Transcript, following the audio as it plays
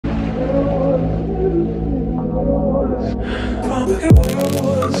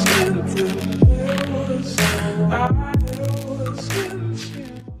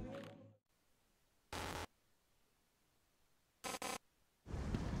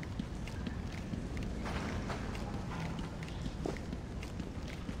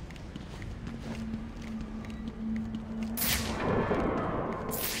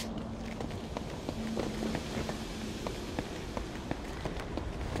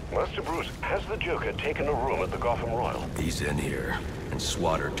Master Bruce, has the Joker taken a room at the Gotham Royal? He's in here, and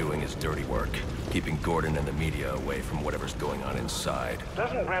SWAT are doing his dirty work, keeping Gordon and the media away from whatever's going on inside.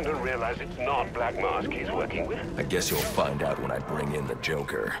 Doesn't Brandon realize it's not Black Mask he's working with? I guess you'll find out when I bring in the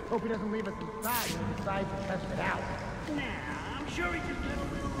Joker. Hope he doesn't leave us inside when he decides to test it out. Nah, I'm sure he's just a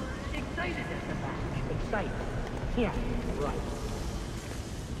little excited at the back. Excited. Yeah, right.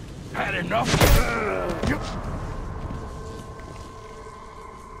 Had enough?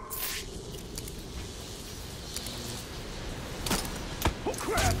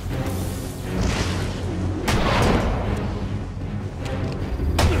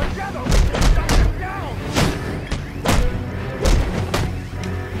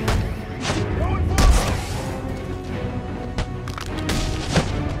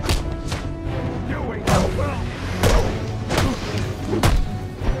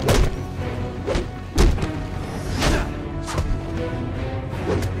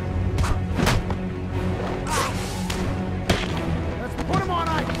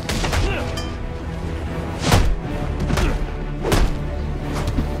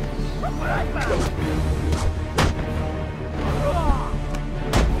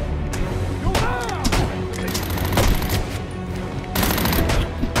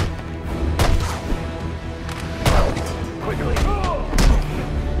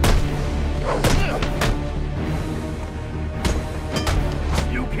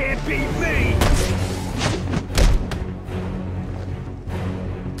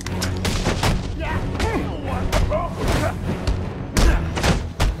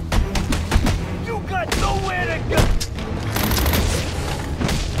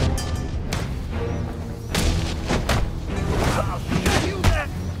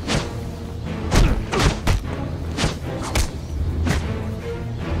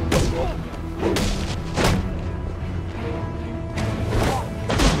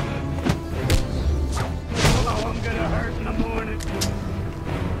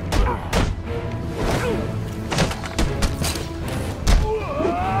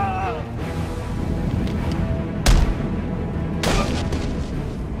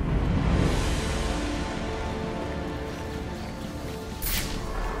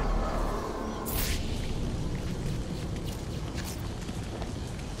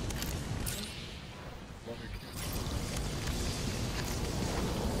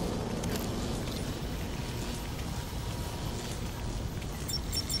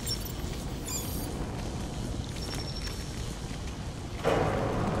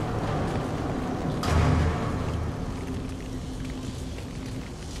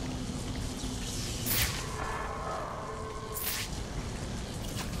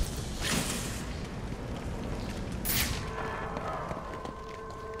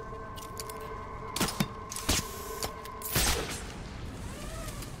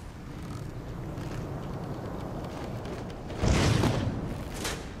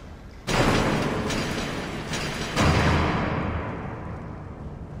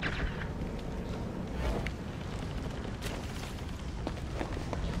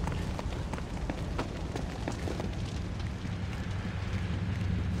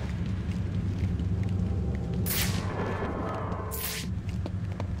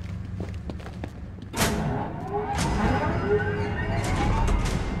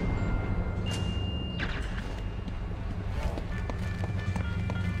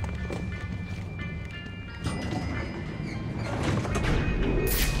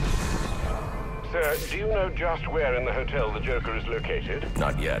 Do you know just where in the hotel the Joker is located?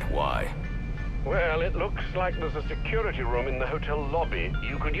 Not yet. Why? Well, it looks like there's a security room in the hotel lobby.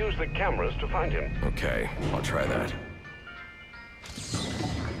 You could use the cameras to find him. Okay, I'll try that.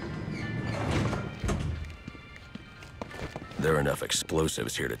 There are enough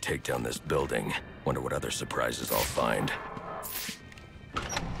explosives here to take down this building. Wonder what other surprises I'll find.